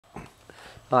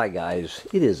Hi guys,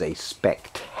 it is a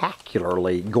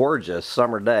spectacularly gorgeous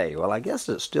summer day. Well, I guess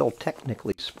it's still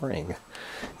technically spring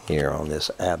here on this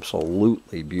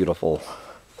absolutely beautiful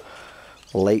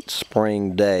late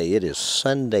spring day. It is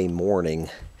Sunday morning,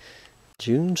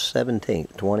 June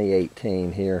 17th,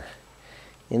 2018 here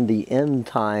in the end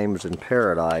times in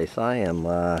paradise. I am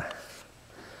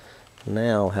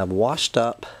now have washed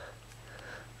up.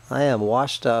 I am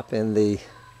washed up in the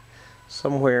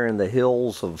somewhere in the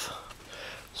hills of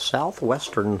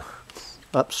southwestern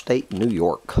upstate New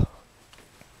York,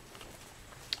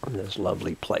 in this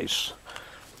lovely place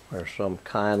where some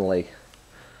kindly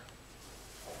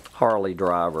Harley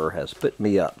driver has put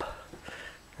me up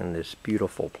in this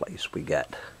beautiful place. We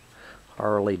got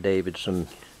Harley Davidson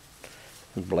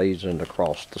blazoned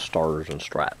across the stars and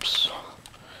stripes,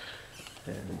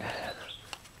 and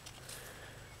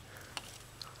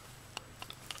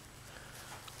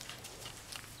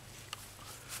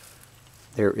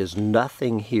there is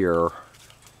nothing here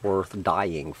worth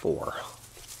dying for.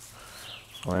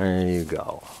 There you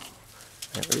go.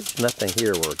 There is nothing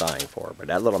here worth dying for. But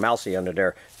that little mousey under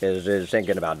there is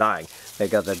thinking about dying.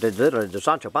 Because if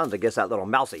Sancho Panza gets that little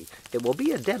mousey, it will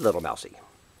be a dead little mousey.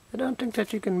 I don't think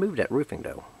that you can move that roofing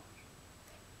though.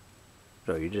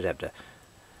 So you just have to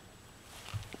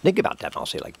think about that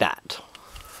mousey like that.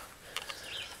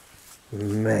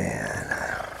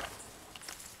 Man.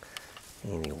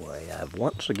 Anyway,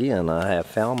 once again, I have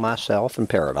found myself in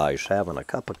paradise, having a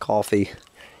cup of coffee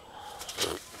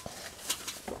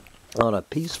on a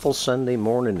peaceful Sunday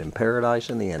morning in paradise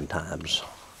in the end times.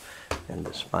 In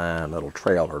this fine little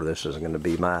trailer. This is going to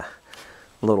be my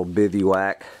little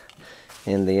bivouac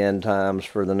in the end times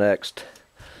for the next,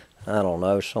 I don't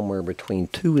know, somewhere between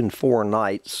 2 and 4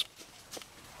 nights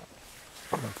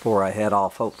before I head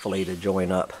off, hopefully, to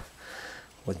join up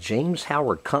with James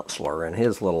Howard Kunstler and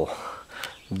his little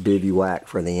bivouac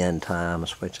for the end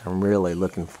times, which I'm really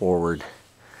looking forward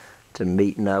to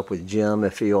meeting up with Jim,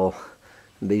 if he'll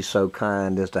be so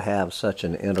kind as to have such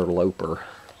an interloper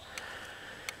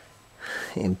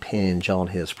impinge on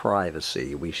his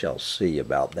privacy. We shall see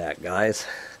about that, guys.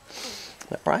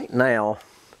 But right now,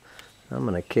 I'm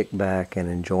going to kick back and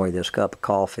enjoy this cup of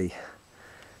coffee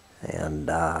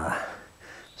and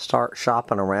start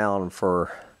shopping around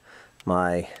for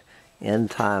my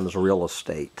end times real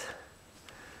estate.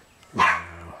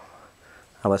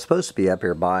 I was supposed to be up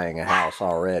here buying a house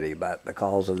already, but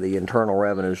because of the Internal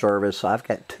Revenue Service, I've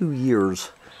got 2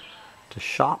 years to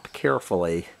shop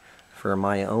carefully for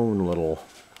my own little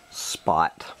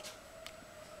spot.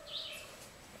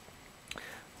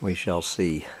 We shall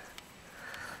see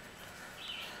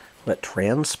what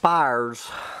transpires.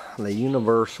 The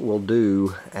universe will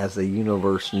do as the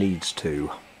universe needs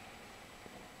to.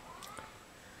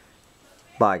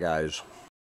 Bye, guys.